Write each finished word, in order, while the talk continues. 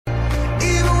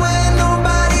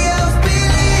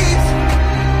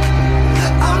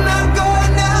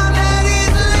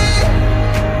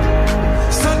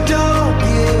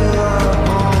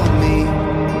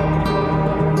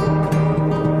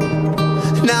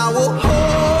The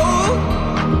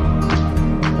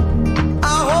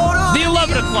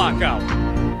 11 o'clock hour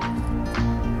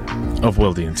of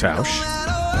Wilde Tausch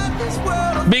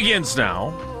begins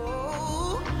now.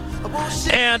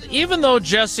 And even though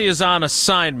Jesse is on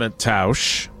assignment,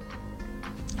 Tausch,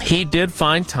 he did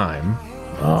find time,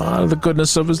 out of the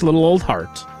goodness of his little old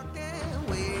heart,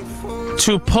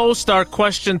 to post our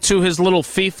question to his little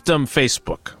fiefdom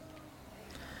Facebook.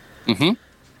 Mm-hmm.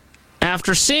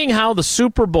 After seeing how the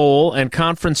Super Bowl and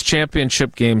conference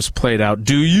championship games played out,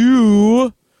 do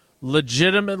you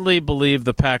legitimately believe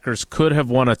the Packers could have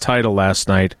won a title last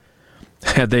night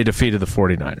had they defeated the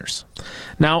 49ers?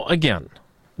 Now, again,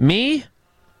 me,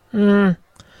 not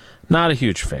a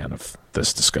huge fan of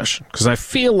this discussion because I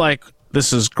feel like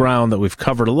this is ground that we've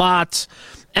covered a lot,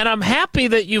 and I'm happy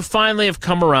that you finally have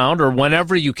come around, or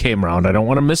whenever you came around. I don't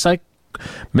want to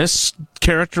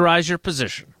mischaracterize your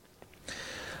position.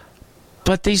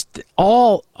 But these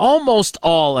almost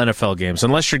all NFL games,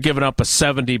 unless you're giving up a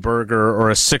 70 burger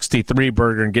or a 63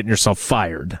 burger and getting yourself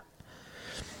fired,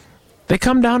 they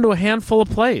come down to a handful of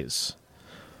plays.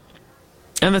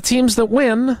 And the teams that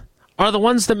win are the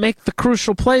ones that make the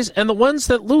crucial plays, and the ones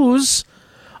that lose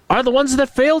are the ones that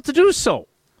fail to do so.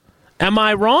 Am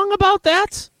I wrong about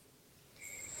that?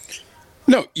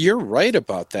 No, you're right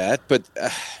about that, but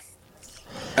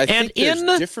I think in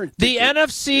different the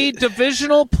NFC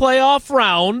divisional playoff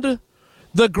round,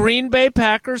 the Green Bay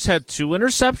Packers had 2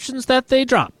 interceptions that they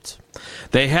dropped.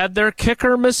 They had their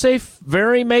kicker miss a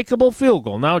very makeable field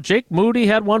goal. Now, Jake Moody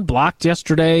had one blocked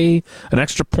yesterday, an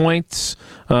extra point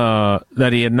that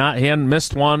he hadn't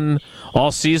missed one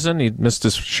all season. He missed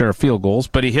his share of field goals,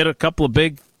 but he hit a couple of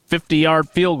big 50-yard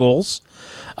field goals.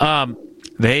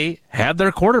 They had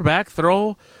their quarterback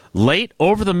throw late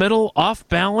over the middle, off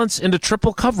balance into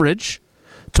triple coverage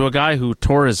to a guy who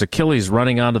tore his Achilles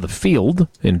running onto the field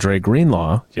in Dre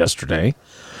Greenlaw yesterday.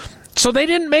 So they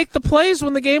didn't make the plays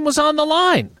when the game was on the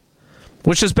line,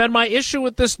 which has been my issue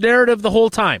with this narrative the whole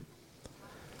time.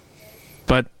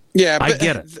 But I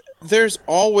get it. There's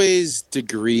always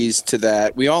degrees to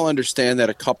that. We all understand that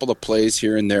a couple of plays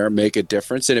here and there make a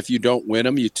difference, and if you don't win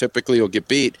them, you typically will get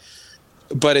beat.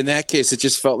 But in that case, it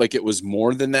just felt like it was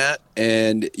more than that,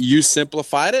 and you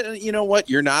simplified it. And you know what?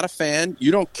 You're not a fan.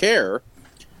 You don't care.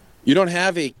 You don't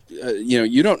have you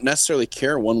don't necessarily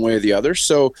care one way or the other,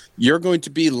 so you're going to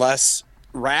be less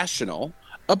rational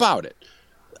about it.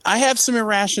 I have some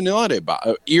irrationality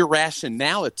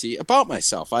about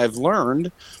myself. I've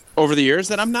learned over the years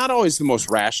that I'm not always the most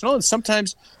rational, and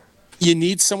sometimes you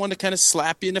need someone to kind of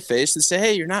slap you in the face and say,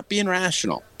 hey, you're not being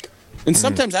rational. And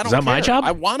sometimes I don't care. Is that my job?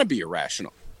 I want to be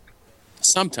irrational.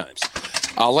 Sometimes.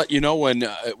 I'll let you know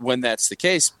when that's the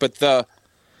case. But the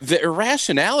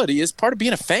irrationality is part of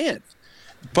being a fan.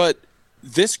 But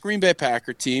this Green Bay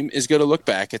Packer team is going to look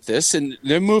back at this, and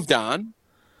they moved on.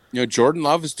 You know, Jordan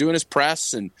Love is doing his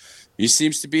press, and he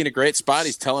seems to be in a great spot.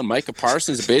 He's telling Micah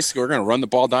Parsons, basically, we're going to run the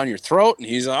ball down your throat. And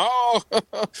he's,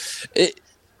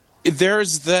 there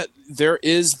is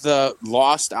the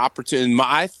lost opportunity. And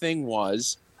my thing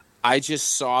was, I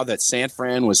just saw that San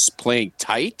Fran was playing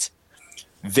tight.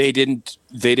 They didn't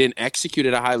execute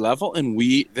at a high level, and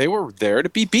they were there to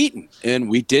be beaten, and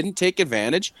we didn't take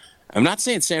advantage. I'm not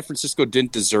saying San Francisco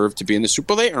didn't deserve to be in the Super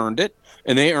Bowl. They earned it,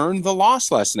 and they earned the loss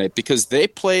last night because they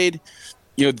played,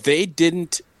 they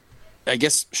didn't, I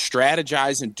guess,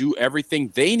 strategize and do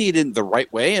everything they needed the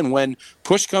right way. And when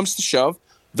push comes to shove,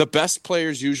 the best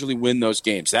players usually win those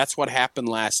games. That's what happened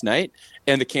last night,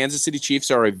 and the Kansas City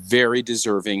Chiefs are a very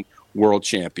deserving world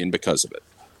champion because of it.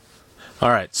 All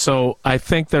right, so I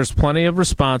think there's plenty of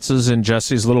responses in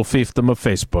Jesse's little fiefdom of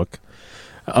Facebook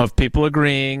of people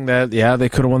agreeing that, yeah, they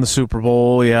could have won the Super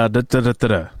Bowl, yeah,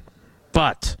 da-da-da-da-da.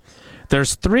 But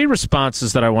there's 3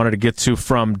 responses that I wanted to get to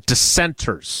from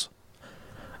dissenters,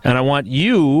 and I want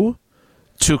you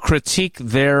to critique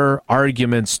their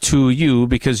arguments to you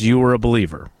because you were a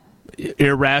believer,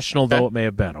 irrational though it may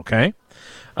have been, okay?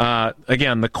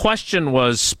 Again, the question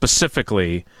was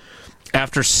specifically,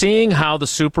 after seeing how the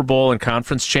Super Bowl and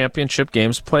conference championship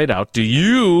games played out, do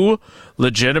you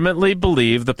legitimately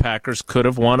believe the Packers could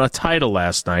have won a title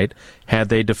last night had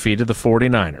they defeated the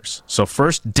 49ers? So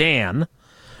first, Dan,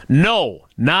 no,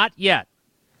 not yet.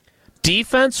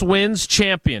 Defense wins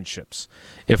championships.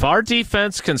 If our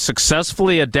defense can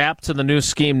successfully adapt to the new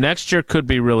scheme, next year could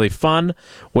be really fun,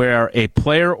 where a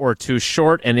player or two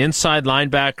short, an inside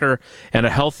linebacker, and a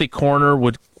healthy corner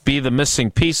would be the missing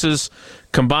pieces.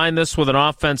 Combine this with an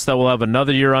offense that will have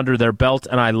another year under their belt,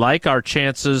 and I like our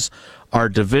chances. Our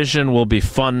division will be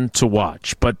fun to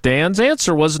watch. But Dan's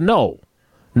answer was no.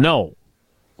 No.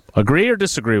 Agree or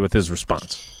disagree with his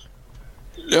response?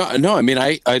 No, I mean,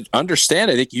 I understand.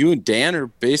 I think you and Dan are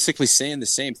basically saying the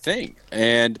same thing.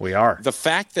 And We are. the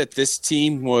fact that this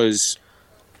team was,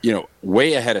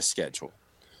 way ahead of schedule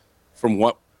from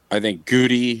what I think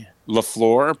Goody,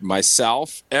 LaFleur,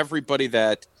 myself, everybody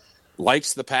that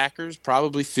likes the Packers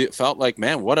probably felt like,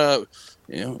 man, what a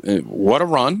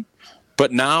run.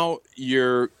 But now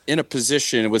you're in a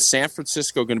position with San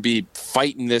Francisco going to be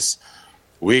fighting this.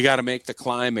 We got to make the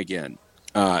climb again.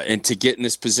 And to get in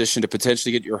this position to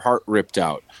potentially get your heart ripped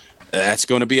out, that's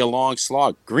going to be a long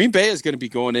slog. Green Bay is going to be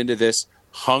going into this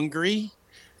hungry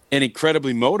and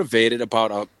incredibly motivated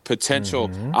about a potential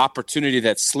opportunity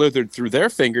that slithered through their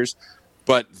fingers.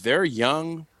 But they're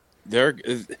young.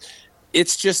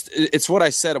 It's what I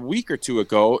said a week or two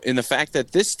ago in the fact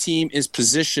that this team is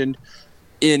positioned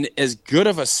in as good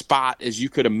of a spot as you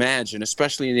could imagine,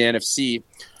 especially in the NFC.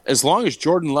 As long as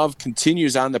Jordan Love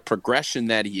continues on the progression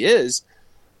that he is,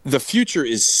 the future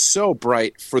is so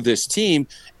bright for this team.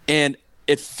 And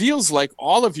it feels like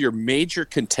all of your major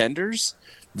contenders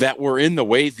that were in the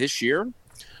way this year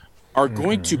are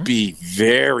going to be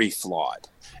very flawed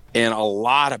and a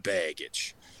lot of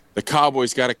baggage. The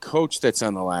Cowboys got a coach that's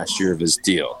on the last year of his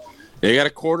deal. They got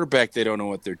a quarterback they don't know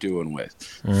what they're doing with.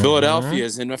 Philadelphia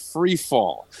is in a free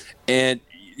fall. And,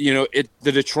 the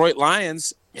Detroit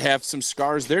Lions have some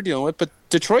scars they're dealing with, but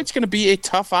Detroit's going to be a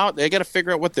tough out. They got to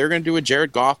figure out what they're going to do with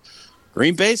Jared Goff.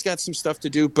 Green Bay's got some stuff to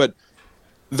do, but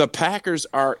the Packers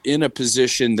are in a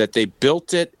position that they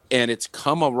built it, and it's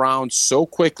come around so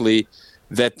quickly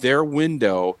that their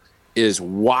window is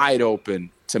wide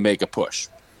open to make a push.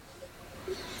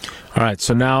 All right,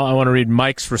 so now I want to read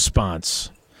Mike's response.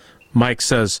 Mike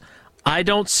says, I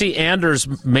don't see Anders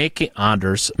making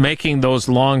those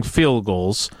long field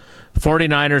goals.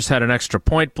 49ers had an extra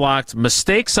point blocked.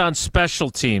 Mistakes on special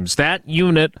teams. That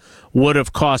unit would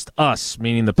have cost us,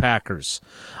 meaning the Packers.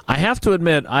 I have to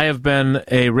admit, I have been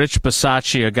a Rich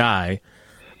Bisaccia guy,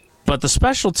 but the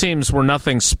special teams were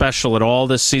nothing special at all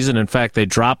this season. In fact, they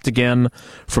dropped again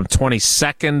from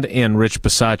 22nd in Rich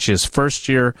Bisaccia's first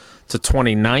year to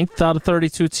 29th out of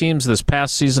 32 teams this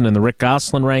past season in the Rick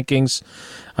Gosselin rankings.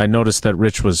 I noticed that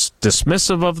Rich was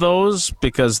dismissive of those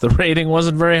because the rating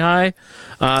wasn't very high.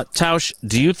 Tausch,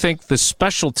 do you think the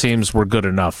special teams were good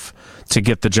enough to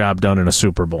get the job done in a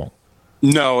Super Bowl?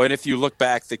 No, and if you look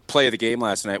back, the play of the game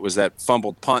last night was that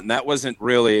fumbled punt, and that wasn't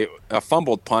really a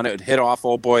fumbled punt. It hit off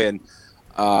old boy, and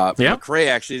McRae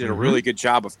actually did a really good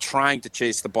job of trying to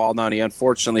chase the ball down. He,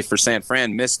 unfortunately for San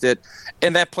Fran, missed it,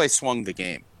 and that play swung the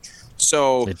game.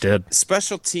 So it did.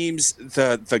 Special teams,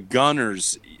 the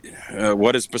gunners,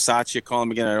 what does Bisaccia call them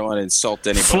again? I don't want to insult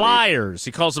anybody. Flyers.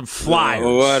 He calls them flyers.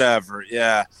 Whatever,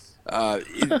 yeah.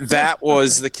 That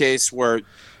was the case where,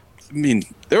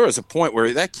 there was a point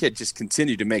where that kid just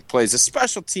continued to make plays. The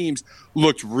special teams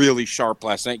looked really sharp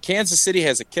last night. Kansas City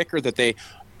has a kicker that they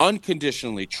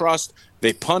unconditionally trust.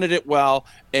 They punted it well,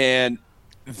 and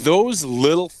those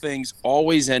little things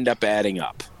always end up adding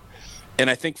up. And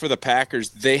I think for the Packers,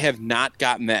 they have not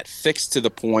gotten that fixed to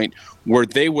the point where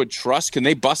they would trust. Can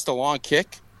they bust a long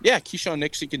kick? Yeah, Keyshawn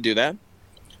Nixon can do that.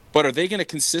 But are they going to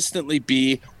consistently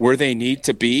be where they need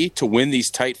to be to win these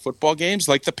tight football games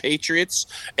like the Patriots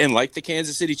and like the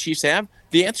Kansas City Chiefs have?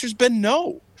 The answer's been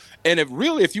no. And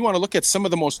if you want to look at some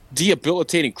of the most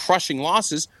debilitating, crushing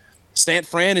losses, San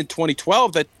Fran in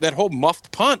 2012, that whole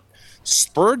muffed punt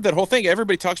spurred that whole thing.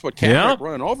 Everybody talks about Kaepernick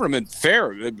running over him, and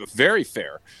fair, very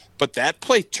fair. But that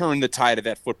play turned the tide of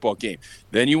that football game.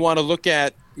 Then you want to look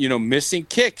at, missing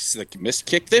kicks, like missed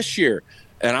kick this year.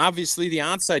 And obviously the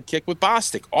onside kick with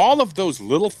Bostic. All of those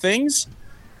little things,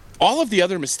 all of the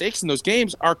other mistakes in those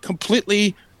games are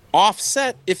completely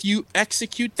offset if you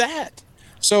execute that.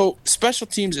 So special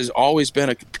teams has always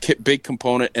been a big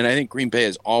component, and I think Green Bay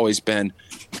has always been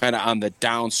kind of on the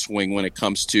downswing when it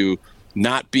comes to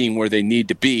not being where they need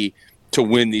to be to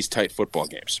win these tight football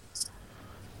games.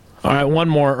 All right, one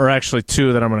more, or actually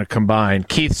two that I'm going to combine.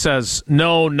 Keith says,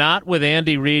 no, not with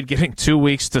Andy Reid getting 2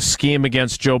 weeks to scheme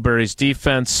against Joe Barry's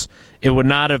defense. It would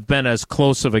not have been as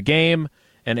close of a game.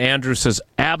 And Andrew says,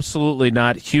 absolutely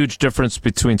not. Huge difference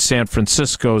between San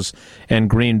Francisco's and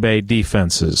Green Bay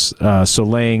defenses. So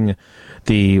laying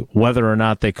the whether or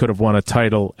not they could have won a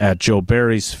title at Joe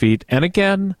Barry's feet. And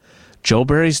again, Joe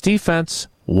Barry's defense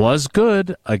was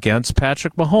good against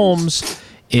Patrick Mahomes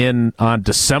on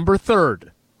December 3rd.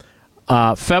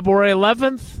 February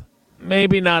 11th,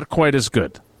 maybe not quite as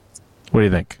good. What do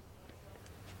you think?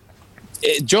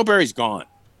 Joe Barry's gone.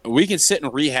 We can sit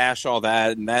and rehash all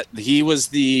that, and that he was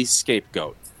the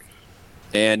scapegoat.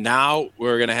 And now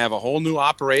we're going to have a whole new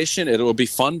operation. It will be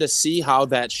fun to see how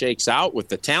that shakes out with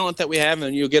the talent that we have,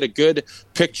 and you'll get a good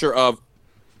picture of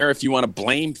if you want to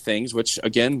blame things, which,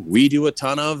 again, we do a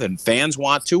ton of and fans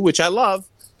want to, which I love.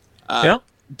 Yeah.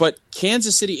 But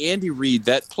Kansas City, Andy Reid,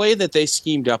 that play that they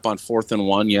schemed up on 4th and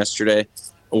 1 yesterday,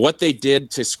 what they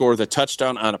did to score the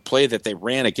touchdown on a play that they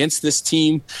ran against this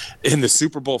team in the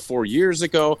Super Bowl 4 years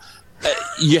ago,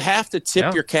 you have to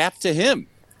tip your cap to him.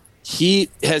 He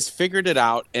has figured it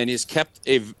out and has kept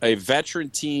a veteran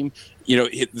team. You know,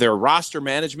 their roster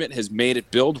management has made it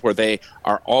build where they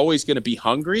are always going to be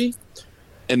hungry.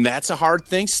 And that's a hard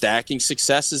thing, stacking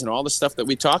successes and all the stuff that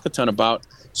we talk a ton about.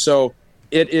 So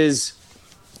it is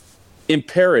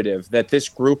imperative that this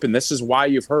group, and this is why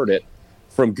you've heard it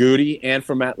from Goody and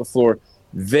from Matt LaFleur,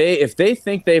 if they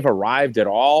think they've arrived at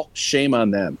all, shame on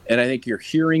them. And I think you're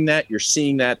hearing that, you're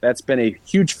seeing that. That's been a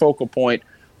huge focal point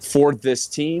for this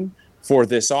team, for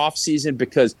this offseason,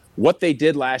 because what they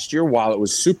did last year, while it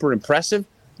was super impressive,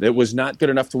 it was not good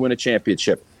enough to win a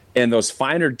championship. And those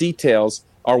finer details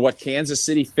are what Kansas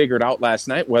City figured out last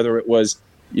night, whether it was,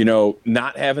 you know,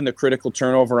 not having the critical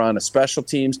turnover on a special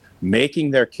teams,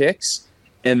 making their kicks,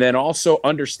 and then also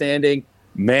understanding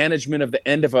management of the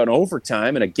end of an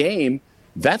overtime in a game.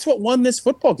 That's what won this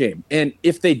football game. And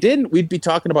if they didn't, we'd be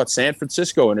talking about San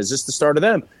Francisco, and is this the start of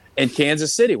them? And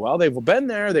Kansas City, well, they've been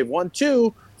there, they've won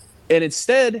 2, and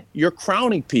instead you're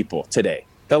crowning people today,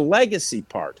 the legacy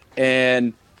part.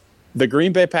 And the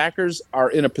Green Bay Packers are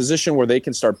in a position where they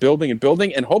can start building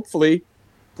and hopefully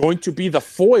going to be the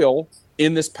foil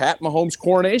in this Pat Mahomes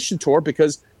coronation tour,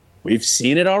 because we've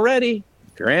seen it already.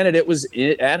 Granted, it was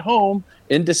at home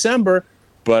in December,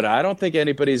 but I don't think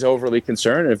anybody's overly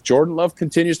concerned. If Jordan Love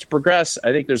continues to progress,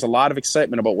 I think there's a lot of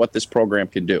excitement about what this program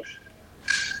can do.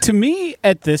 To me,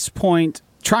 at this point,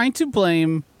 trying to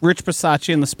blame Rich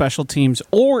Bisaccia and the special teams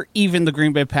or even the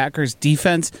Green Bay Packers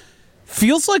defense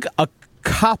feels like a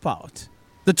cop-out.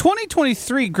 The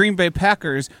 2023 Green Bay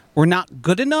Packers were not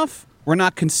good enough, were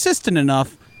not consistent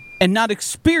enough, and not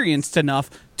experienced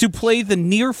enough to play the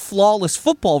near-flawless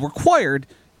football required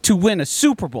to win a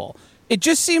Super Bowl. It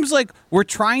just seems like we're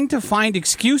trying to find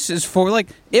excuses for, like,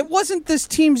 it wasn't this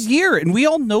team's year, and we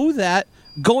all know that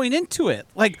going into it.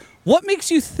 Like, what makes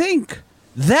you think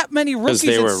that many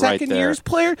rookies and second years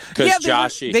players? Yeah,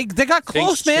 JOSHY, they got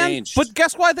close, man. Changed. But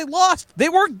guess why they lost? They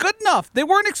weren't good enough. They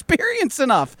weren't experienced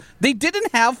enough. They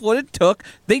didn't have what it took.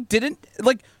 They didn't,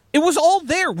 like, it was all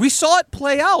there. We saw it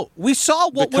play out. We saw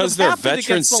what would have happened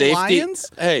against the Lions.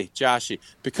 Hey, JOSHY,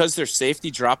 because their safety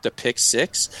dropped a pick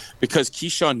 6, because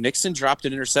Keyshawn Nixon dropped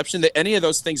an interception, any of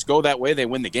those things go that way, they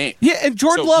win the game. Yeah, and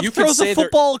Jordan Love throws a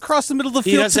football across the middle of the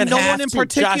field to no one in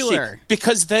particular. JOSHY,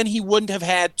 because then he wouldn't have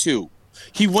had to.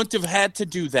 He wouldn't have had to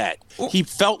do that. He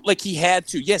felt like he had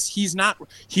to. Yes, he's not.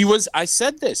 I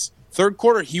said this, third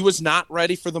quarter, he was not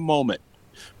ready for the moment.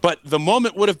 But the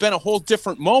moment would have been a whole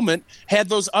different moment had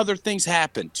those other things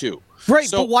happened too. Right,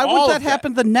 so but why would that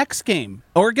happen the next game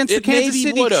or against the Kansas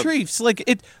City Chiefs? Like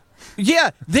it,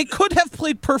 yeah, they could have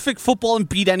played perfect football and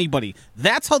beat anybody.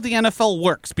 That's how the NFL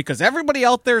works, because everybody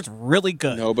out there is really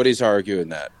good. Nobody's arguing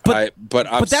that. But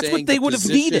that's what they would have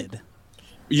needed.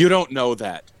 You don't know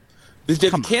that. Did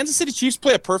the Kansas City Chiefs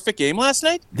play a perfect game last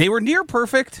night? They were near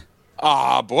perfect.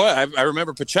 Ah, boy, I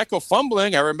remember Pacheco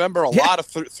fumbling. I remember a lot of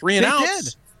 3 and outs.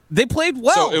 Did. They played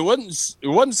well. So it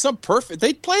wasn't some perfect.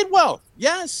 They played well,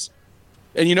 yes.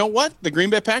 And you know what? The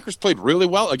Green Bay Packers played really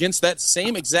well against that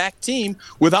same exact team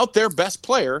without their best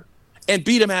player and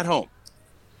beat them at home.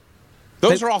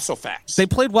 Those are also facts. They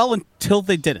played well until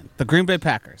they didn't. The Green Bay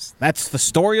Packers. That's the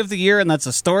story of the year, and that's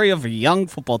the story of a young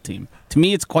football team. To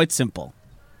me, it's quite simple.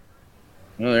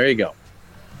 Well, there you go.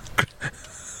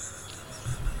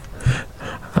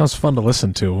 That was fun to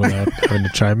listen to without having to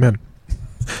chime in.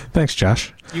 Thanks,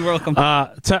 Josh. You're welcome.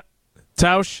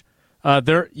 Tausch,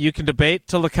 you can debate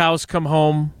till the cows come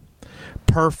home.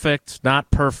 Perfect,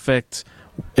 not perfect.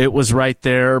 It was right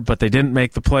there, but they didn't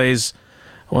make the plays.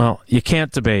 Well, you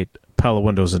can't debate Pella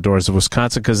Windows and Doors of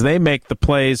Wisconsin, because they make the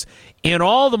plays in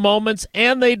all the moments,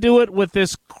 and they do it with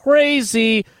this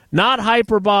crazy, not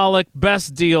hyperbolic,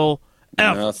 best deal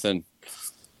ever.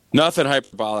 Nothing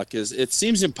hyperbolic. It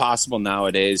seems impossible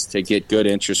nowadays to get good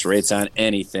interest rates on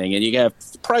anything, and you have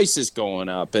prices going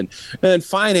up, and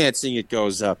financing, it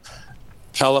goes up.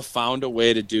 Pella found a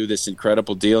way to do this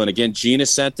incredible deal, and again, Gina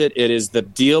sent it. It is the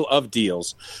deal of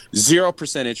deals.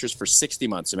 0% interest for 60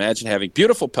 months. Imagine having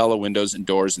beautiful Pella windows and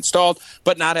doors installed,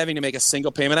 but not having to make a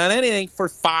single payment on anything for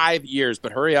 5 years.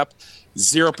 But hurry up.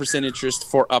 0% interest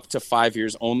for up to 5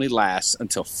 years, only lasts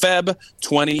until Feb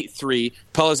 23.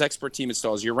 Pella's expert team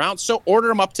installs year-round, so order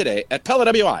them up today at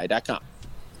PellaWI.com.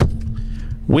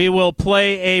 We will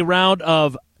play a round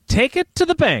of Take It to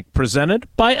the Bank, presented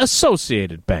by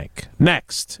Associated Bank.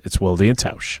 Next, it's Wilde and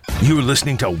Tausch. You're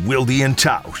listening to Wilde and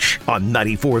Tausch on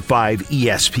 94.5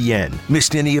 ESPN.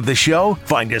 Missed any of the show?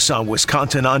 Find us on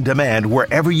Wisconsin On Demand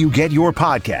wherever you get your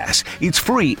podcasts. It's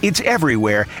free, it's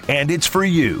everywhere, and it's for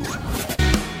you.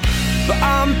 But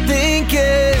I'm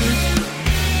thinking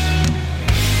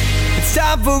it's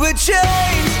time for a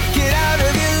change. Get out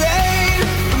of your lane.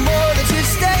 The more that you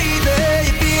stay there,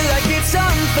 you feel like it's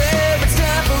unfair. It's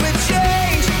time for a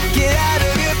change. Get out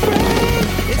of your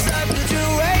brain. It's time that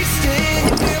you're wasting.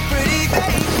 You feel pretty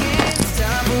vacant. It's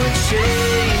time for a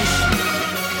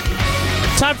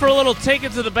change. Time for a little Take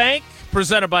It to the Bank,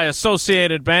 presented by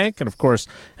Associated Bank. And, of course,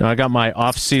 I got my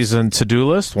off-season to-do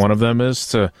list. One of them is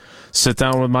to sit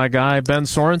down with my guy, Ben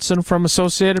Sorensen from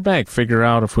Associated Bank, figure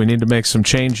out if we need to make some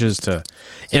changes to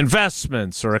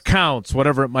investments or accounts,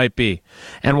 whatever it might be.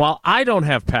 And while I don't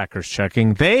have Packers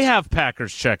checking, they have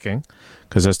Packers checking,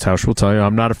 because as Tausch will tell you,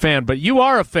 I'm not a fan, but you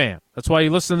are a fan. That's why you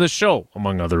listen to this show,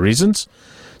 among other reasons.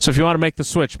 So if you want to make the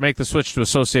switch to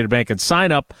Associated Bank and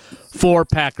sign up for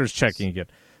Packers checking again.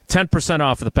 10%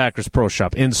 off of the Packers Pro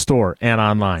Shop, in-store and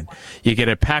online. You get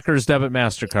a Packers debit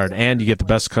MasterCard, and you get the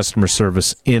best customer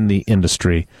service in the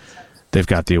industry. They've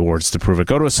got the awards to prove it.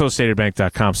 Go to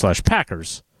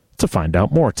AssociatedBank.com/Packers to find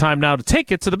out more. Time now to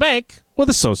take it to the bank with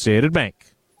Associated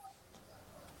Bank.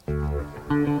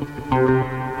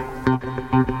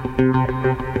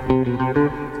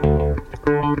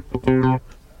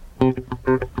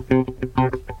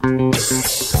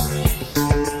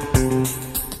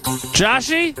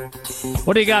 Joshy,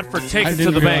 what do you got for Take It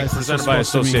to the Bank, presented by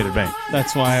Associated Bank?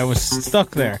 That's why I was stuck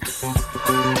there.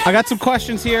 I got some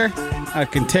questions here. I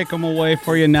can take them away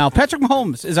for you now. Patrick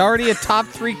Mahomes is already a top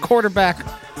 3 quarterback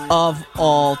of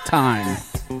all time.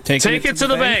 Take it to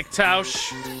the bank,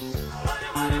 Tausch.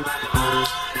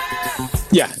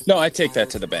 Yeah, no, I take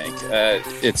that to the bank.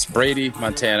 It's Brady,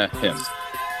 Montana, him.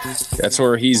 That's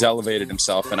where he's elevated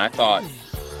himself. And I thought,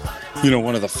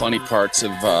 one of the funny parts of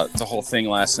the whole thing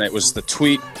last night was the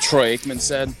tweet Troy Aikman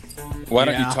said, why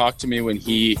don't you talk to me when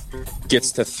he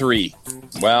gets to 3?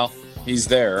 Well, he's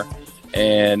there.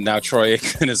 And now Troy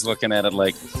Aikman is looking at it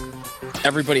like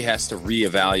everybody has to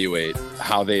reevaluate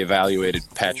how they evaluated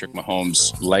Patrick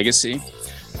Mahomes' legacy.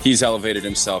 He's elevated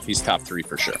himself. He's top 3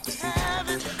 for sure.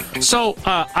 So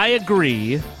I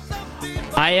agree.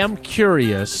 I am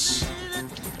curious.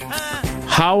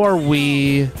 How are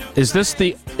we? Is this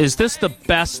the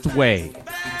best way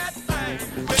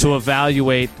to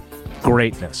evaluate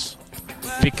greatness?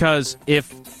 Because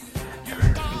if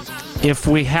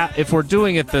we're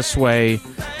doing it this way,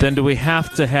 then do we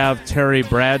have to have Terry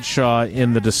Bradshaw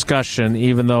in the discussion,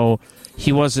 even though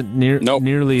he wasn't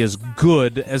nearly as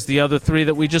good as the other 3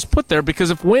 that we just put there?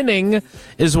 Because if winning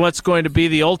is what's going to be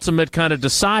the ultimate kind of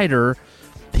decider,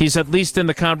 he's at least in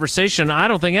the conversation. I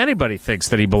don't think anybody thinks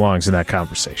that he belongs in that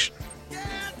conversation.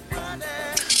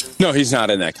 No, he's not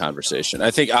in that conversation.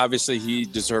 I think obviously he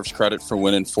deserves credit for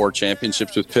winning 4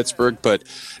 championships with Pittsburgh, but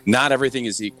not everything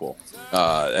is equal.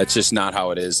 That's just not how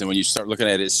it is. And when you start looking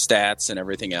at his stats and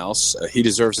everything else, he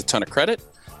deserves a ton of credit,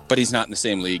 but he's not in the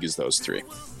same league as those 3.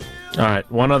 All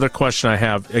right, one other question I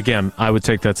have. Again, I would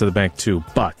take that to the bank too,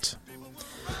 but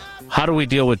how do we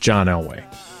deal with John Elway?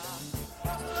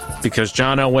 Because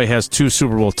John Elway has 2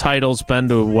 Super Bowl titles, been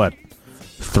to,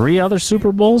 3 other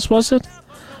Super Bowls, was it?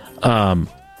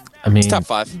 He's top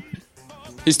 5.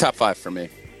 He's top 5 for me.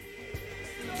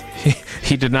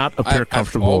 He did not appear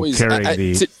comfortable carrying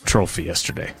the trophy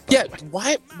yesterday. Yeah,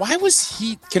 why was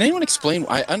he? Can anyone explain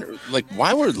why?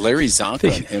 Why were Larry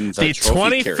Zonka and him the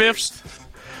trophy carriers?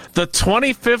 The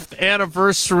 25th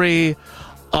anniversary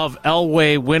of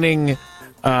Elway winning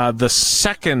the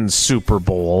second Super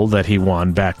Bowl that he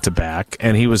won back-to-back,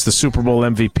 and he was the Super Bowl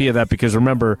MVP of that because,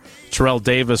 remember, Terrell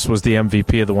Davis was the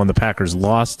MVP of the one the Packers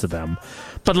lost to them.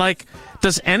 But,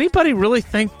 does anybody really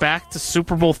think back to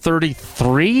Super Bowl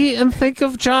 33 and think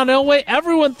of John Elway?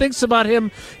 Everyone thinks about him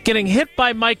getting hit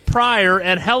by Mike Pryor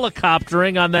and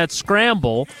helicoptering on that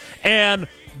scramble, and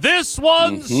this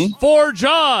one's for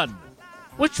John,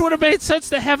 which would have made sense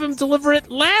to have him deliver it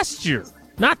last year,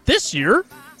 not this year.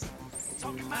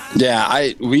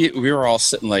 Yeah, we were all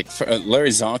sitting Larry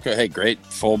Zonka, hey, great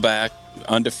fullback,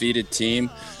 undefeated team,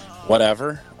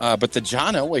 whatever. But the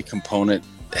John Elway component,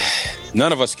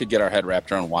 none of us could get our head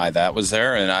wrapped around why that was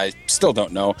there, and I still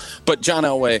don't know. But John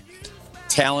Elway,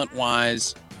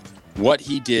 talent-wise, what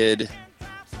he did,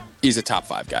 he's a top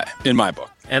 5 guy in my book.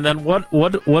 And then what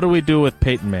do we do with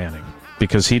Peyton Manning?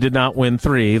 Because he did not win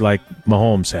 3 like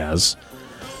Mahomes has.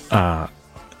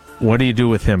 What do you do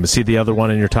with him? Is he the other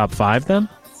one in your top 5 then?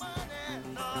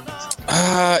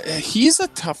 He's a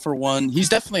tougher one. He's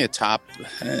definitely a top.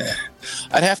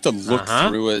 I'd have to look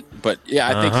through it, but yeah,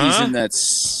 I think he's in that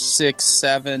 6,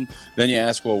 7. Then you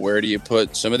ask, well, where do you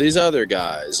put some of these other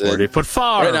guys? Where do you put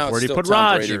Favre? Right now, where do you put Tom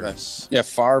Rodgers? Brady,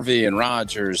 Favre and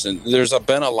Rodgers, and there's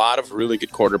been a lot of really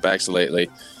good quarterbacks lately.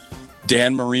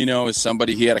 Dan Marino is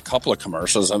somebody. He had a couple of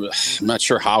commercials. I'm not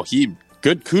sure how he.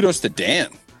 Good kudos to Dan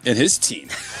and his team.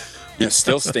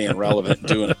 Still staying relevant and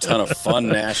doing a ton of fun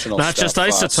national Not stuff. just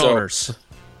isotoners. So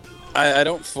I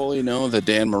don't fully know the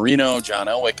Dan Marino, John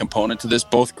Elway component to this.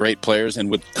 Both great players and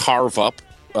would carve up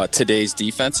today's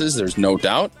defenses. There's no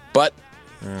doubt. But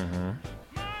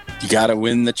you got to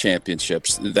win the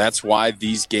championships. That's why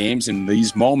these games and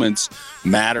these moments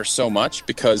matter so much,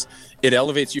 because it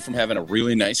elevates you from having a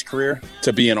really nice career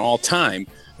to being all-time.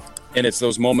 And it's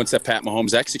those moments that Pat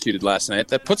Mahomes executed last night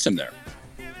that puts him there.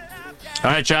 All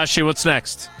right, Joshy, what's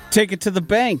next? Take it to the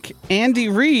bank. Andy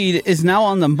Reid is now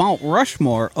on the Mount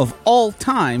Rushmore of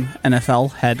all-time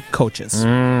NFL head coaches.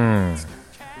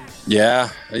 Yeah,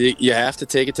 you have to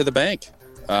take it to the bank.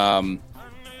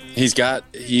 He's going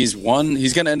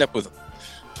to end up with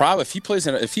probably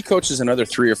if he coaches another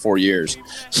 3 or 4 years,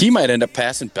 he might end up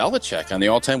passing Belichick on the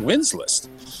all-time wins list.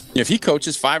 If he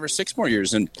coaches 5 or 6 more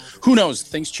years, and who knows,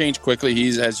 things change quickly.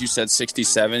 He's, as you said,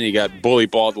 67. He got bully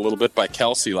balled a little bit by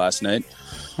Kelsey last night.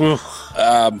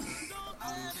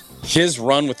 His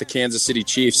run with the Kansas City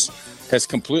Chiefs has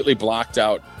completely blocked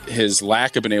out his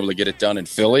lack of being able to get it done in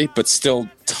Philly, but still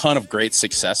ton of great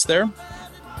success there.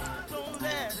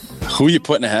 Who are you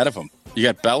putting ahead of him? You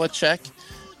got Belichick,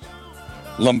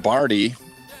 Lombardi,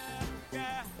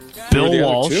 Bill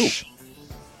Walsh.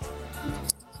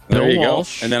 There you go.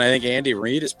 And then I think Andy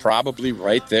Reid is probably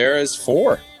right there as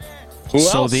 4. Who else?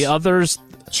 So the others,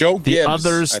 Joe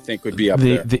Gibbs, I think, would be up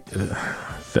there.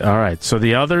 All right. So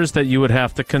the others that you would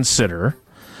have to consider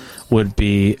would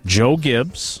be Joe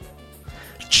Gibbs,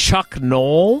 Chuck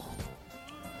Noll,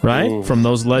 right? Ooh, from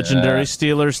those legendary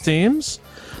Steelers teams.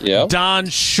 Yeah. Don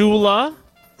Shula.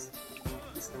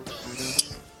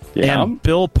 Yeah. And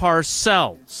Bill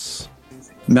Parcells.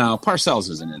 No, Parcells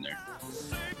isn't in there.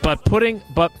 But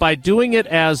by doing it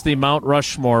as the Mount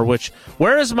Rushmore,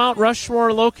 where is Mount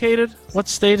Rushmore located? What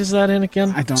state is that in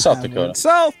again? I don't South Dakota.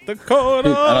 South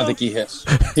Dakota. I don't think he hits.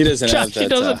 He doesn't have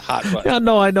that hot button. Yeah,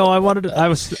 no, I know.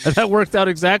 That worked out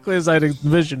exactly as I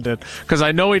envisioned it, because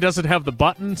I know he doesn't have the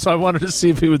button, so I wanted to see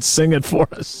if he would sing it for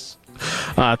us.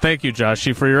 Thank you,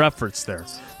 Joshy, for your efforts there.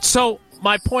 So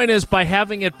my point is, by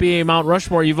having it be a Mount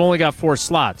Rushmore, you've only got 4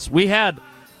 slots. We had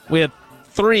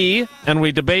 3, and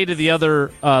we debated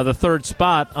the third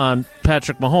spot on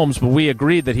Patrick Mahomes, but we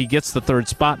agreed that he gets the 3rd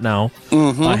spot now,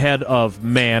 ahead of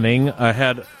Manning,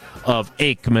 ahead of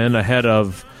Aikman, ahead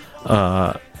of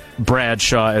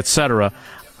Bradshaw, etc.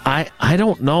 I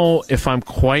don't know if I'm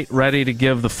quite ready to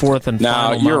give the 4th and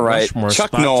final Mount Rushmore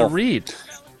spot to Reid.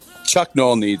 Chuck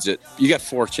Noll needs it. You got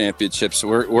 4 championships.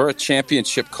 We're a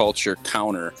championship culture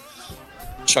counter.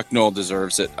 Chuck Noll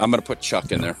deserves it. I'm going to put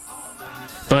Chuck in there.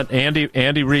 But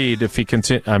Andy Reid, if he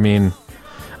continue,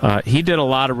 he did a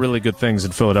lot of really good things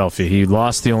in Philadelphia. He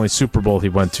lost the only Super Bowl he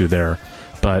went to there,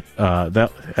 but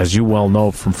that, as you well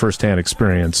know from firsthand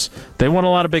experience, they won a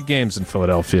lot of big games in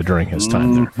Philadelphia during his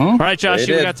time there. All right, Josh,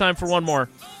 we got time for one more.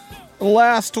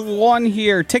 Last one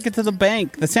here. Take it to the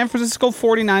bank. The San Francisco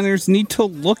 49ers need to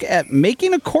look at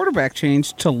making a quarterback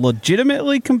change to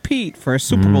legitimately compete for a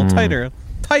Super Bowl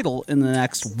title in the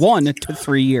next 1 to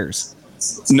 3 years.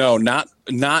 No, not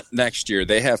next year.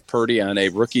 They have Purdy on a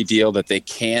rookie deal that they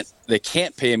can't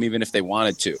pay him even if they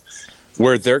wanted to.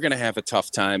 Where they're going to have a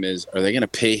tough time is, are they going to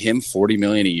pay him $40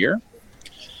 million a year?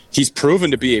 He's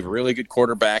proven to be a really good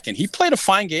quarterback, and he played a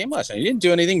fine game last night. He didn't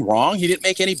do anything wrong. He didn't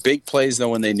make any big plays though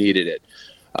when they needed it.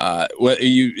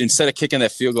 Instead of kicking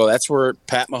that field goal, that's where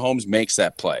Pat Mahomes makes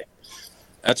that play.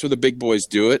 That's where the big boys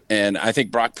do it, and I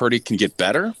think Brock Purdy can get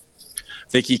better. I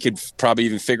think he could probably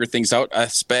even figure things out.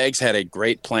 Spags had a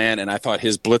great plan, and I thought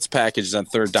his blitz packages on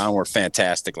 3rd down were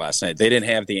fantastic last night. They didn't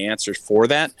have the answers for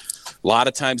that. A lot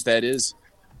of times that is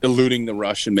eluding the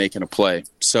rush and making a play.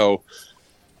 So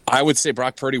I would say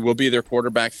Brock Purdy will be their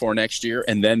quarterback for next year,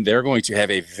 and then they're going to have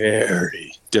a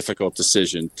very difficult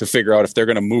decision to figure out if they're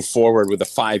going to move forward with a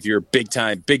 5-year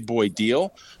big-time, big boy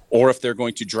deal, or if they're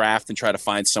going to draft and try to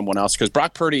find someone else. Because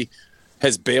Brock Purdy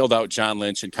has bailed out John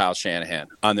Lynch and Kyle Shanahan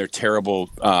on their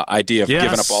terrible idea of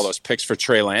giving up all those picks for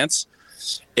Trey Lance.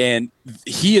 And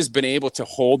he has been able to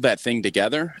hold that thing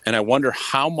together. And I wonder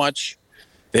how much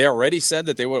they already said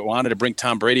that they wanted to bring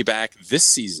Tom Brady back this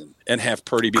season and have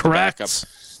Purdy be the backup.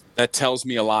 that tells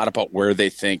me a lot about where they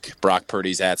think Brock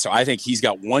Purdy's at. So I think he's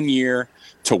got 1 year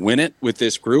to win it with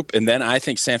this group, and then I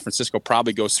think San Francisco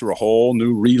probably goes through a whole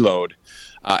new reload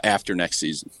after next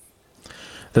season.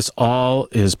 This all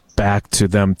is back to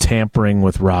them tampering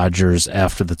with Rodgers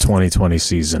after the 2020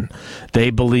 season.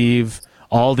 They believe,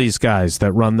 all these guys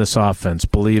that run this offense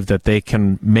believe that they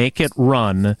can make it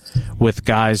run with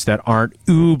guys that aren't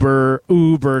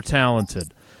uber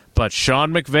talented. But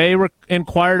Sean McVay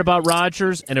inquired about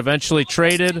Rodgers and eventually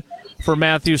traded for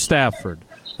Matthew Stafford.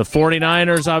 The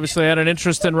 49ers obviously had an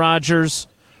interest in Rodgers.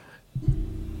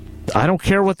 I don't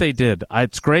care what they did.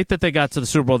 It's great that they got to the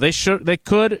Super Bowl. They should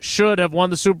have won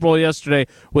the Super Bowl yesterday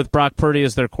with Brock Purdy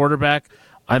as their quarterback.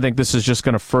 I think this is just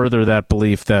going to further that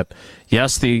belief that,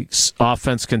 yes, the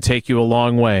offense can take you a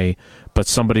long way, but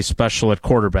somebody special at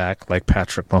quarterback, like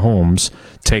Patrick Mahomes,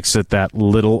 takes it that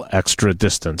little extra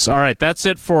distance. All right, that's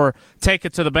it for Take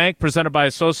It to the Bank, presented by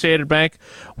Associated Bank.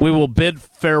 We will bid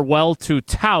farewell to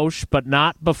Tausch, but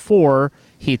not before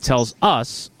he tells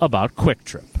us about Quick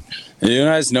Trip. You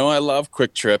guys know I love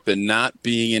Quick Trip, and not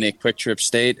being in a Quick Trip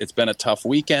state, it's been a tough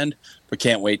weekend. We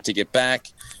can't wait to get back.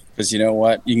 Because you know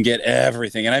what? You can get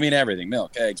everything, and I mean everything,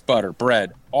 milk, eggs, butter,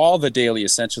 bread, all the daily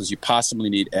essentials you possibly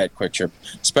need at Quick Trip,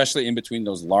 especially in between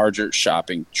those larger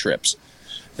shopping trips.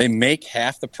 They make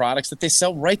half the products that they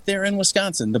sell right there in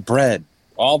Wisconsin, the bread,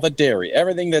 all the dairy,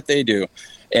 everything that they do.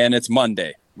 And it's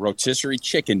Monday, rotisserie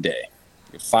chicken day.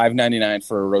 $5.99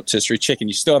 for a rotisserie chicken.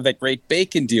 You still have that great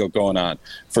bacon deal going on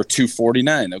for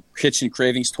 $2.49. The Kitchen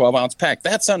Cravings 12-ounce pack.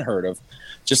 That's unheard of.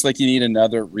 Just like you need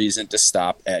another reason to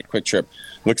stop at Quick Trip.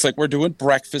 Looks like we're doing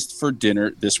breakfast for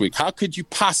dinner this week. How could you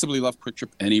possibly love Quick Trip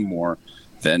any more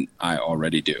than I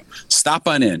already do? Stop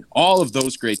on in. All of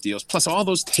those great deals, plus all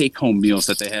those take-home meals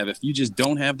that they have. If you just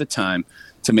don't have the time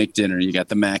to make dinner, you got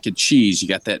the mac and cheese, you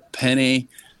got that penne,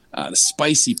 the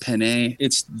spicy penne.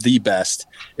 It's the best.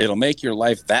 It'll make your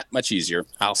life that much easier.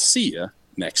 I'll see you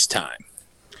next time.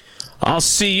 I'll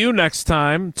see you next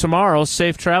time tomorrow.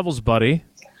 Safe travels, buddy.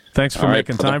 Thanks for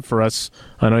making time for us.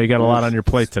 I know you got a lot on your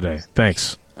plate today.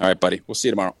 Thanks. All right, buddy. We'll see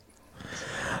you tomorrow.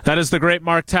 That is the great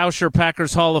Mark Tauscher,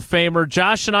 Packers Hall of Famer.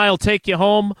 Josh and I will take you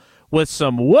home with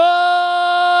some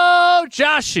Whoa,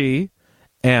 Joshy,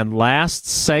 and last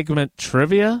segment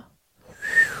trivia.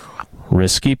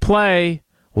 Risky play.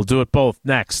 We'll do it both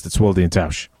next. It's Wilde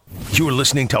Tausch. You're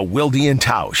listening to Wilde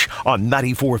Tausch on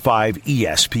 94.5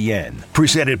 ESPN.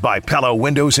 Presented by Pella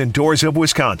Windows and Doors of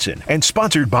Wisconsin and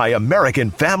sponsored by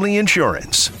American Family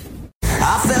Insurance.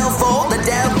 I fell for the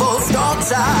devil's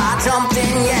daughter. I jumped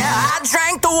in, yeah, I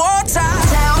drank the water.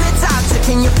 Tell me, doctor,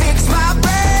 can you fix my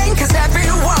brain? 'Cause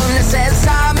everyone that says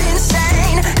I'm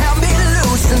insane, help me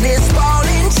loosen this ball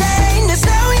and chain. There's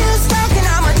no use talking,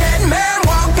 I'm a dead man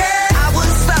walking. I was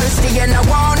thirsty and I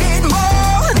wanted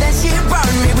more. Then she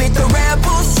burned me with the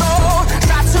rebel soul.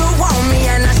 Tried to warn me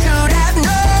and I should have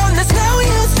known. There's no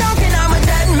use talking, I'm a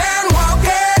dead man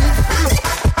walking.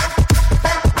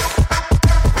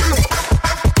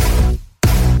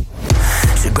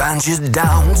 She grinds you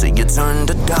down till you turn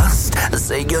to dust.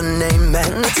 Say your name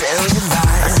and tell you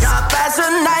lies. Sharp as a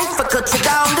knife, I cut you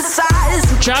down to size.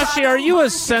 Joshy, are you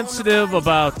as sensitive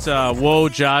about Whoa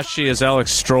Joshy as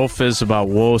Alex Strofe is about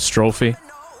Whoa Strophe?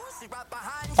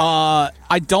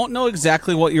 I don't know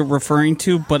exactly what you're referring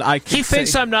to, but He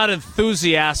thinks I'm not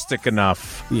enthusiastic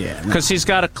enough. Yeah. Because he's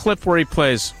got a clip where he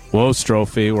plays Whoa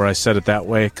Strophe, where I said it that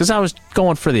way, because I was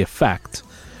going for the effect.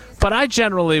 But I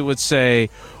generally would say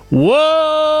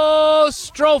Whoa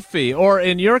Strophe, or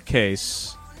in your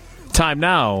case, time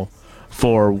now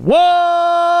for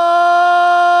Whoa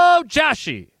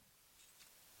Joshy.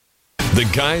 The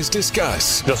guys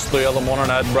discuss. Just the other morning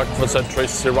I had breakfast at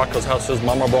Tracy Rocker's house. His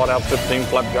mama brought out 15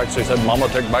 flapjacks. He said, Mama,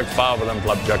 take back 5 of them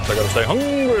flapjacks. I gotta stay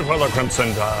hungry for the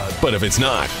Crimson Tide. But if it's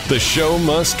not, the show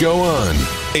must go on.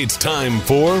 It's time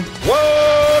for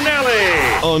Whoa,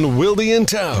 Nelly! On Wilde and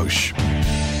Tausch.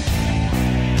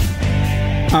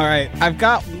 All right, I've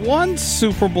got one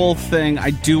Super Bowl thing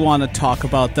I do want to talk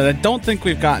about that I don't think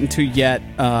we've gotten to yet,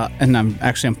 and I'm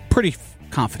pretty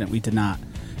confident we did not.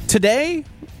 Today,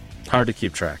 hard to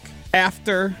keep track,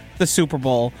 after the Super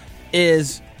Bowl,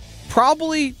 is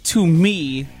probably, to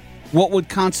me, what would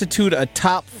constitute a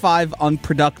top 5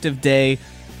 unproductive day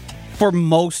for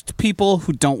most people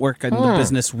who don't work in the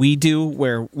business we do,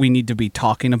 where we need to be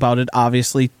talking about it,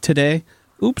 obviously, today.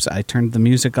 Oops, I turned the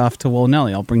music off to Whoa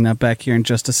Nelly. I'll bring that back here in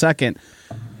just a second.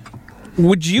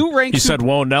 Would you rank... You said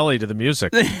Whoa Nelly to the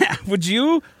music. Would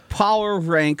you power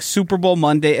rank Super Bowl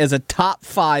Monday as a top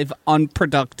 5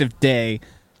 unproductive day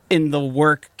in the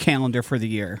work calendar for the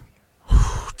year?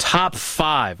 Top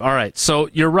 5. All right, so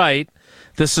you're right.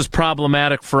 this is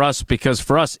problematic for us because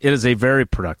for us, it is a very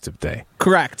productive day.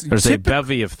 Correct. There's a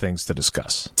bevy of things to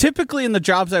discuss. Typically in the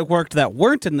jobs I worked that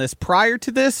weren't in this, prior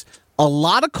to this, a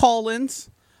lot of call-ins,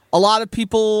 a lot of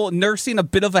people nursing a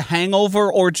bit of a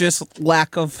hangover or just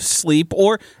lack of sleep,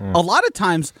 or a lot of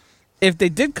times, if they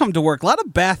did come to work, a lot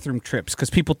of bathroom trips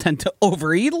because people tend to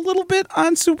overeat a little bit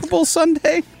on Super Bowl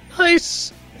Sunday.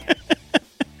 Nice.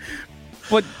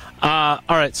 But all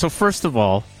right, so first of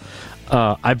all,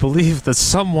 I believe that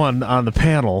someone on the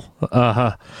panel,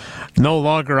 no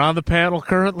longer on the panel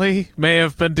currently, may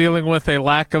have been dealing with a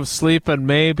lack of sleep and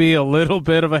maybe a little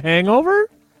bit of a hangover.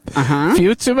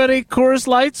 Few too many Coors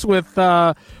Lights with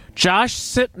Josh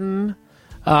Sitton,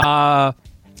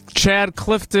 Chad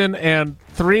Clifton, and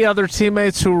 3 other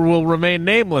teammates who will remain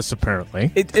nameless,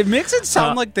 apparently. it makes it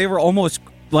sound like they were almost...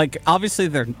 Like, obviously,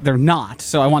 they're not,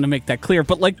 so I want to make that clear.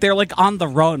 But, like, they're, like, on the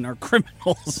run or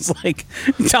criminals. Like,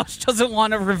 Josh doesn't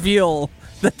want to reveal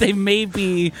that they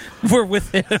maybe were with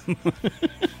him.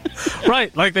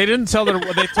 Right. Like, they didn't tell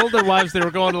they told their wives they were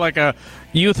going to, like, a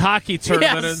youth hockey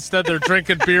tournament. Yes. And instead, they're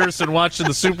drinking beers and watching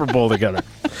the Super Bowl together.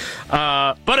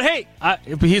 But, hey,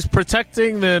 he's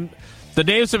protecting the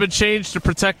names have been changed to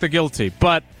protect the guilty.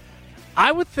 But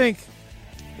I would think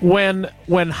when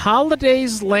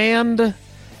holidays land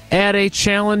at a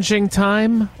challenging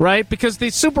time, right? Because the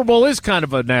Super Bowl is kind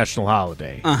of a national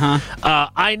holiday.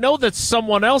 I know that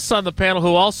someone else on the panel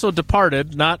who also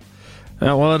departed,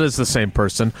 it is the same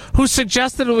person, who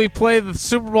suggested we play the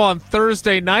Super Bowl on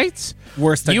Thursday nights.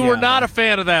 Worst idea You were not a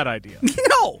fan of that idea.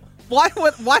 No. Why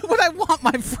would I want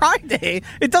my Friday?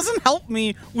 It doesn't help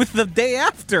me with the day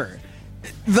after.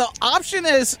 The option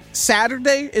is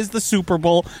Saturday is the Super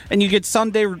Bowl, and you get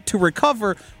Sunday to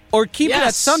recover, or keep it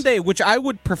at Sunday, which I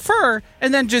would prefer,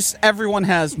 and then just everyone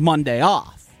has Monday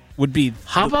off. Would be.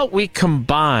 How about we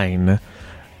combine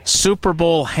Super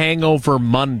Bowl hangover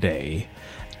Monday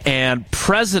and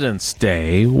President's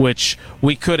Day, which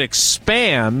we could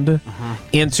expand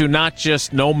into not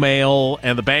just no mail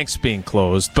and the banks being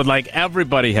closed, but like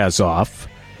everybody has off,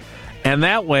 and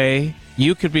that way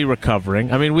you could be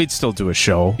recovering. I mean, we'd still do a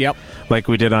show. Yep. Like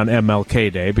we did on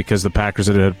MLK Day because the Packers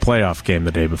had a playoff game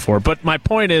the day before. But my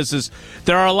point is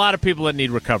there are a lot of people that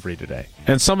need recovery today.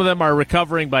 And some of them are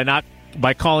recovering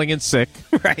by calling in sick.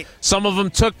 Right. Some of them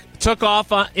took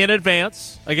off in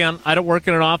advance. Again, I don't work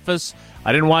in an office.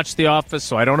 I didn't watch The Office,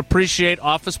 so I don't appreciate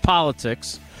office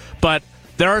politics. But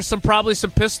there are probably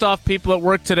some pissed off people at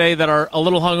work today that are a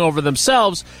little hungover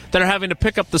themselves that are having to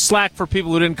pick up the slack for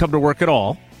people who didn't come to work at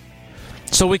all.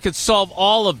 So we could solve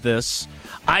all of this.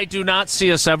 I do not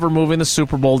see us ever moving the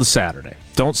Super Bowl to Saturday.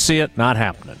 Don't see it, not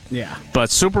happening. Yeah. But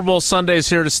Super Bowl Sunday is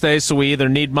here to stay, so we either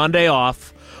need Monday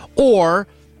off, or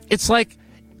it's like,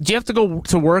 do you have to go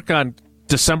to work on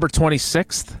December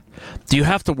 26th? Do you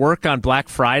have to work on Black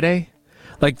Friday?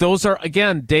 Like, those are,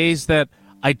 again, days that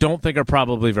I don't think are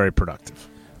probably very productive.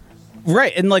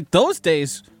 Right, and like those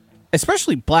days,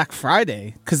 especially Black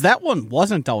Friday, because that one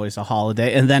wasn't always a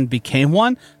holiday and then became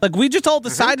one. Like, we just all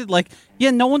decided,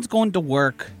 no one's going to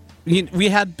work. We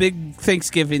had big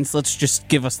Thanksgivings. Let's just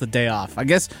give us the day off. I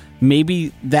guess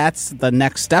maybe that's the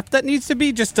next step that needs to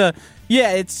be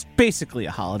it's basically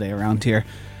a holiday around here.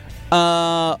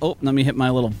 Let me hit my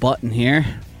little button here.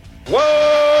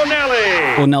 Whoa,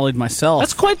 Nelly! Whoa, Nelly'd myself.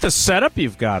 That's quite the setup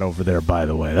you've got over there, by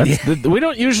the way. We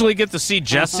don't usually get to see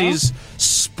Jesse's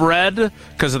spread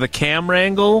because of the camera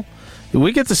angle.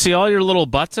 We get to see all your little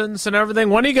buttons and everything.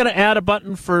 When are you going to add a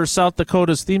button for South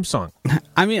Dakota's theme song?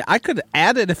 I mean, I could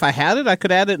add it if I had it. I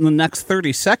could add it in the next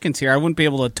 30 seconds here. I wouldn't be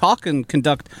able to talk and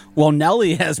conduct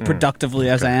Nelly as productively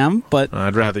as I am, but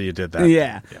I'd rather you did that.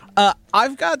 Yeah.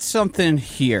 I've got something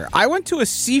here. I went to a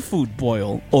seafood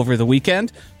boil over the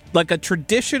weekend, like a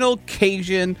traditional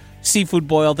Cajun seafood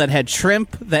boil that had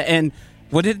shrimp. And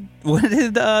what did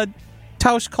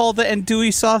Tausch call the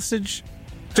andouille sausage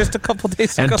just a couple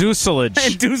days ago? Andouillage.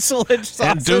 Andouillage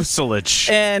sausage. Andouillage.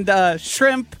 And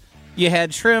shrimp. You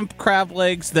had shrimp, crab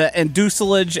legs, the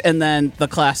andouillage, and then the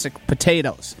classic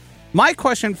potatoes. My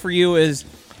question for you is,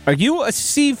 are you a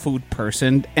seafood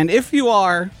person? And if you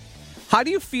are, how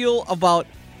do you feel about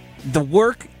the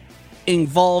work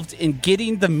involved in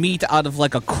getting the meat out of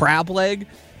like a crab leg?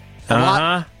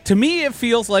 To me, it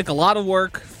feels like a lot of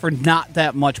work for not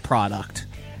that much product.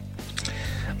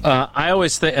 I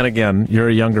always think, and again, you're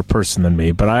a younger person than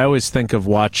me, but I always think of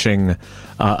watching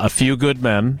A Few Good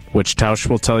Men, which Tausch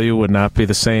will tell you would not be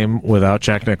the same without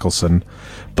Jack Nicholson.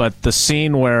 But the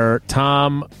scene where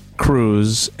Tom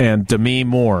Cruise and Demi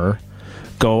Moore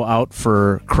go out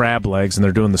for crab legs and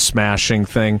they're doing the smashing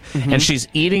thing, and she's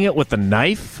eating it with a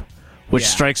knife which Yeah.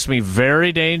 strikes me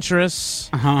very dangerous.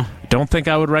 Uh-huh. Don't think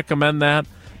I would recommend that,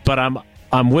 but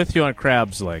I'm with you on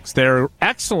crab's legs. They're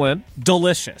excellent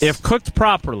Delicious. if cooked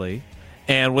properly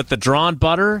and with the drawn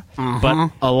butter,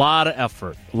 but a lot of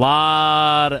effort.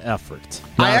 Not a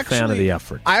fan of the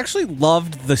effort. I actually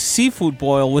loved the seafood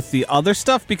boil with the other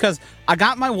stuff because I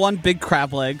got my one big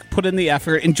crab leg, put in the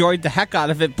effort, enjoyed the heck out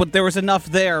of it, but there was enough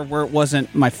there where it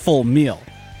wasn't my full meal.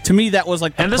 To me, that was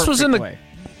like the And this was perfect in the way.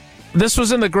 This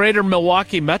was in the greater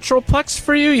Milwaukee Metroplex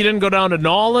for you? You didn't go down to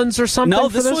Nolans or something? No,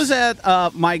 for this was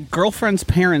at my girlfriend's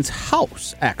parents'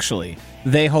 house, actually.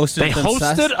 They hosted They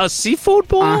hosted a seafood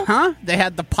bowl? Uh-huh. They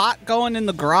had the pot going in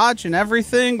the garage and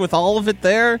everything with all of it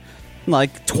there.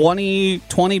 Like 20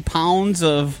 pounds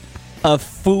of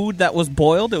food that was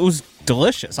boiled. It was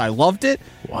delicious. I loved it.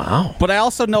 Wow. But I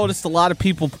also noticed a lot of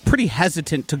people pretty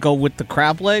hesitant to go with the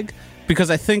crab leg because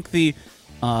I think the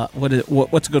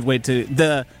what's a good way to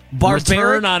the barbaric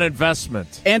Return on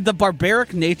investment. and the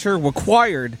barbaric nature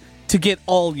required to get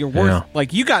all your worth. Yeah.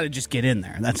 Like you got to just get in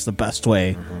there. That's the best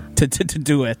way to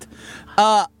do it.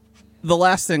 The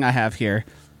last thing I have here.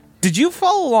 Did you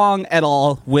follow along at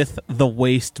all with the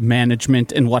waste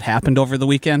management and what happened over the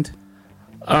weekend?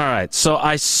 All right. So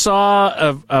I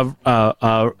saw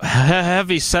a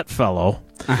heavy set fellow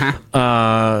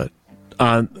on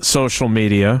social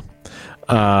media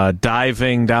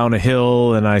diving down a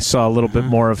hill, and I saw a little bit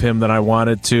more of him than I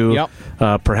wanted to.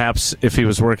 Yep. Perhaps if he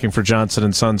was working for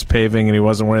Johnson & Sons Paving and he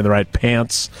wasn't wearing the right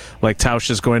pants like Tausch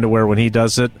is going to wear when he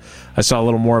does it, I saw a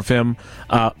little more of him.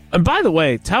 And by the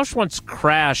way, Tausch once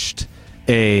crashed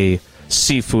a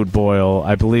seafood boil,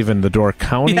 I believe in the Door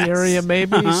County Yes. area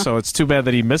maybe, so it's too bad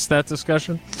that he missed that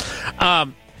discussion.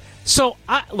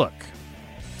 Look,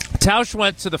 Tausch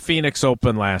went to the Phoenix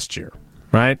Open last year,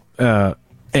 right?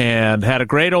 And had a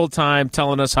great old time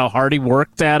telling us how hard he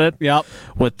worked at it. Yep.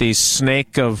 With the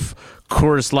snake of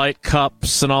Coors Light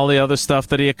cups and all the other stuff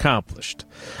that he accomplished.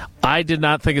 I did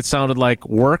not think it sounded like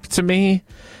work to me.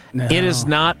 No. It is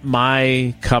not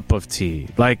my cup of tea.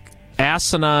 Like,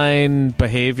 asinine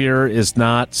behavior is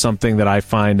not something that I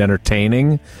find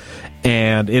entertaining.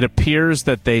 And it appears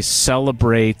that they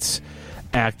celebrate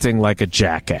acting like a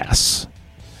jackass.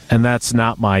 And that's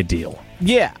not my deal.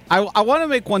 Yeah, I want to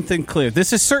make one thing clear.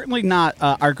 This is certainly not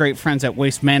our great friends at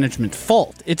Waste Management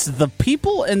fault. It's the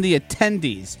people and the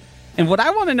attendees. And what I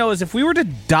want to know is if we were to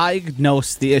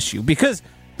diagnose the issue, because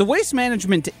the Waste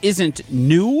Management isn't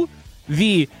new,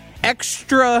 the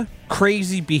extra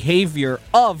crazy behavior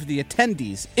of the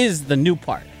attendees is the new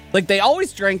part. Like, they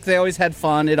always drank, they always had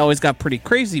fun, it always got pretty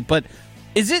crazy, but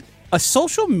is it a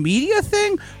social media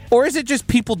thing, or is it just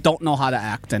people don't know how to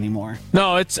act anymore?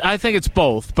 No, I think it's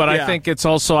both, but Yeah. I think it's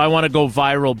also I want to go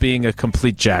viral being a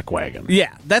complete jackwagon.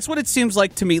 Yeah, that's what it seems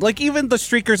like to me. Like, even the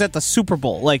streakers at the Super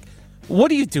Bowl. Like,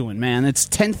 what are you doing, man? It's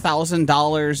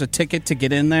 $10,000 a ticket to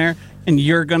get in there, and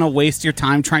you're going to waste your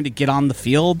time trying to get on the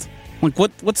field? Like,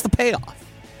 what's the payoff?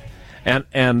 And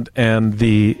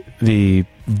the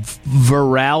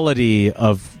virality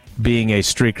of being a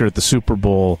streaker at the Super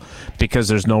Bowl because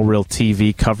there's no real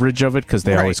TV coverage of it because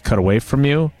they always cut away from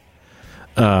you.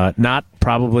 Not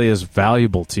probably as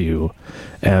valuable to you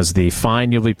as the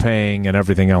fine you'll be paying and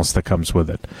everything else that comes with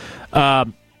it.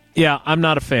 Yeah, I'm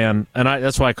not a fan, and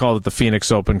that's why I called it the Phoenix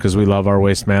Open because we love our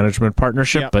waste management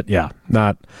partnership. Yep. But yeah,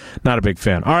 not a big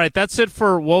fan. All right, that's it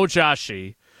for Whoa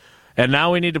JOSHY, and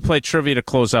now we need to play trivia to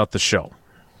close out the show.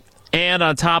 And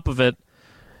on top of it,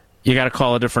 you got to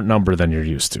call a different number than you're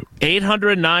used to.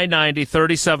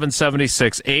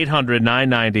 800-990-3776.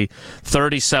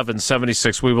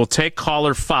 800-990-3776. We will take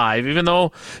caller 5, even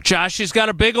though Joshy's got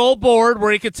a big old board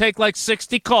where he could take like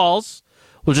 60 calls.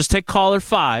 We'll just take caller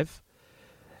 5.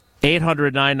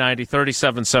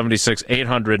 800-990-3776.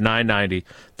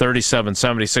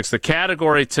 800-990-3776. The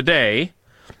category today,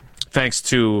 thanks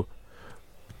to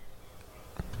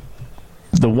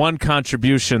the one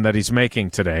contribution that he's making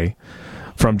today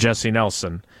from Jesse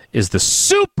Nelson, is the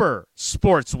Super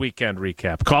Sports Weekend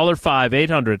Recap. Caller 5,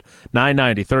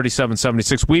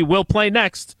 800-990-3776. We will play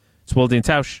next. It's Wilde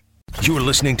Tausch. You're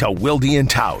listening to Wilde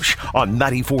Tausch on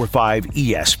 94.5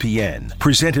 ESPN.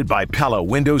 Presented by Pella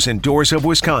Windows and Doors of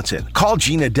Wisconsin. Call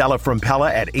Gina Della from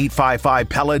Pella at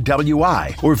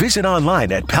 855-PELLA-WI or visit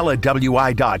online at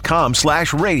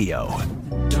PellaWI.com/radio.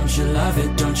 Don't you love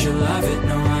it? Don't you love it?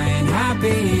 No, I ain't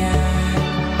happy yet,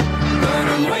 but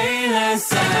I'm way less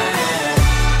sad.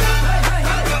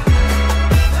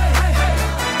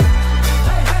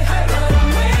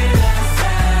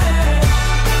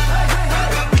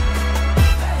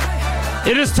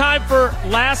 It is time for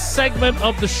last segment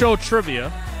of the show,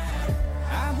 trivia.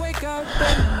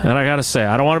 And I got to say,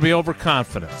 I don't want to be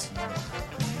overconfident.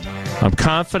 I'm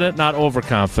confident, not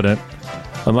overconfident.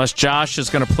 Unless Josh is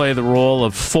going to play the role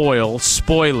of foil,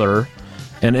 spoiler,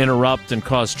 and interrupt and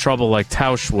cause trouble like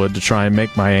Tausch would to try and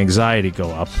make my anxiety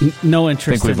go up. No I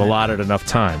interest think we've in it. allotted enough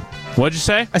time. What'd you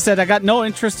say? I said I got no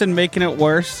interest in making it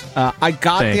worse. I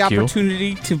got Thank the you.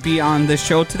 opportunity to be on this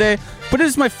show today, but it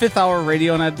is my 5th hour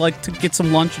radio, and I'd like to get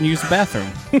some lunch and use the bathroom.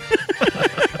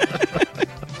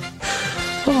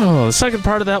 Oh, the second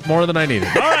part of that more than I needed.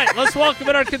 All right, let's welcome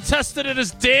in our contestant. It is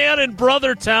Dan in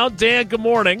Brothertown. Dan, good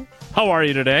morning. How are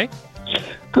you today?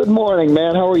 Good morning,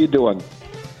 man. How are you doing?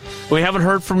 We haven't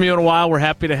heard from you in a while. We're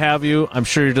happy to have you. I'm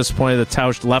sure you're disappointed that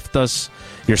Tausch left us.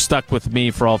 You're stuck with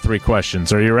me for all 3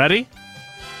 questions. Are you ready?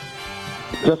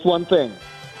 Just one thing.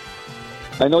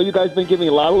 I know you guys been giving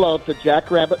a lot of love to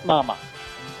Jackrabbit Mama.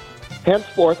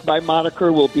 Henceforth, my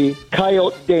moniker will be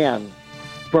Coyote Dan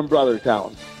from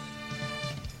Brothertown.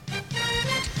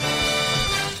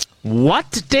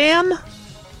 What, Dan?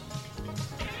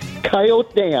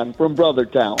 Coyote Dan from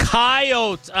Brothertown.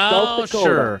 Coyote. Oh, Dakota.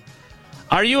 sure.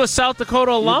 Are you a South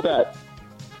Dakota You alum? bet.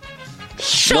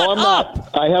 Shut No, I'm up. not.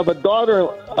 I have a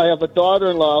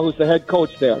daughter-in-law who's the head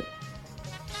coach there.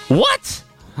 What?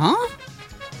 Huh?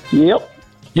 Yep.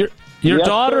 Your Yes,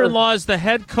 daughter-in-law is the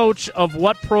head coach of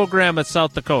what program at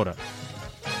South Dakota?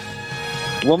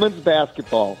 Women's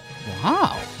basketball.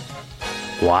 Wow.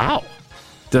 Wow.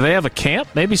 Do they have a camp?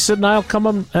 Maybe Sid and I will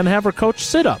come and have her coach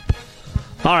sit up.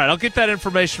 All right, I'll get that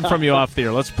information from you off the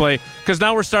air. Let's play, because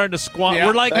now we're starting to squat. Yeah.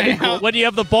 We're like when you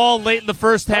have the ball late in the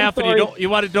first half and sorry. you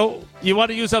want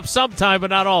to use up some time, but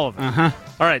not all of it. Uh-huh.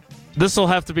 All right, this will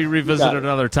have to be Got revisited it.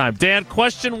 another time. Dan,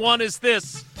 question 1 is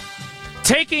this.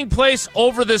 Taking place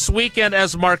over this weekend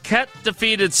as Marquette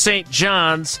defeated St.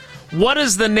 John's, what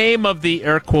is the name of the,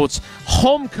 air quotes,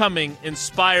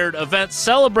 homecoming-inspired event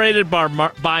celebrated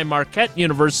by Marquette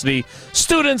University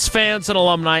students, fans, and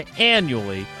alumni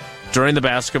annually during the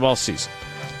basketball season?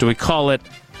 Do we call it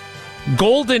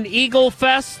Golden Eagle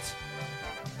Fest,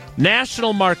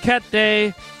 National Marquette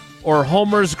Day, or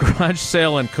Homer's Garage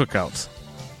Sale and Cookouts?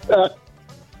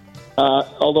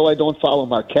 Although I don't follow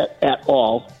Marquette at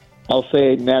all, I'll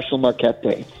say National Marquette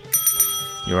Day.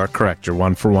 You are correct. You're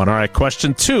 1 for 1. All right,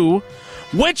 question 2.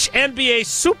 Which NBA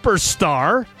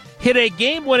superstar hit a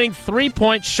game-winning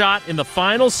three-point shot in the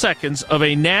final seconds of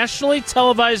a nationally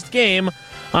televised game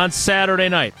on Saturday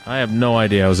night? I have no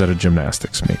idea. I was at a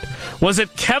gymnastics meet. Was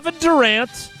it Kevin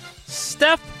Durant,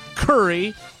 Steph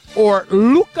Curry, or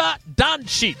Luka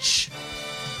Doncic?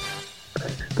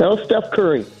 That was Steph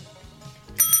Curry.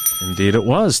 Indeed it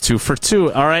was. 2 for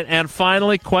 2. All right, and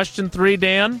finally, question 3,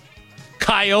 Dan.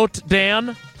 Coyote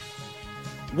Dan.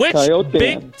 Which Coyote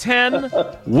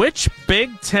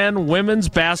Big Ten women's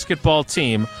basketball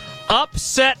team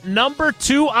upset number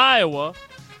 2 Iowa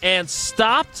and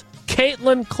stopped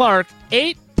Caitlin Clark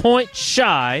 8 points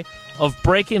shy of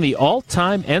breaking the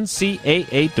all-time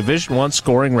NCAA Division I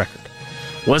scoring record?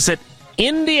 Was it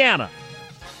Indiana,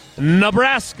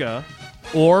 Nebraska,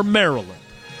 or Maryland?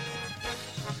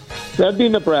 That'd be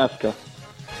Nebraska.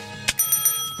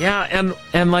 Yeah,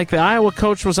 and like the Iowa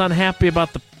coach was unhappy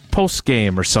about the post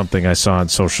game or something I saw on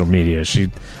social media. She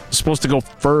was supposed to go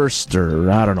first, or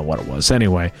I don't know what it was.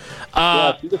 Anyway,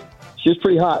 Yeah, she was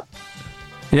pretty hot.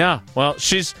 yeah. Well,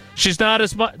 she's not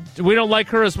as much. We don't like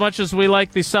her as much as we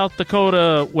like the South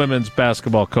Dakota women's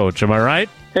basketball coach. Am I right?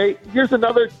 Hey, here's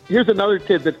another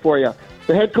tidbit for you.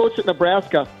 The head coach at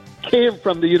Nebraska came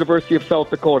from the University of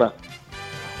South Dakota.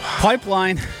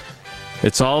 Pipeline.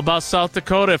 It's all about South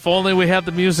Dakota. If only we had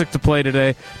the music to play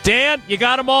today. Dan, you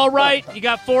got them all right. You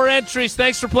got 4 entries.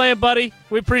 Thanks for playing, buddy.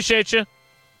 We appreciate you.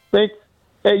 Thanks.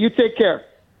 Hey, you take care.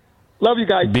 Love you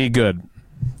guys. Be good.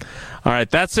 All right,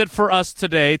 that's it for us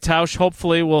today. Tausch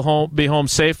hopefully will be home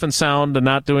safe and sound and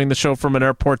not doing the show from an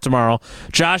airport tomorrow.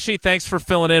 Joshy, thanks for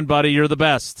filling in, buddy. You're the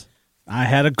best. I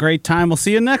had a great time. We'll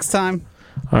see you next time.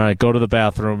 All right, go to the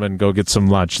bathroom and go get some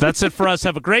lunch. That's it for us.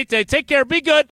 Have a great day. Take care. Be good.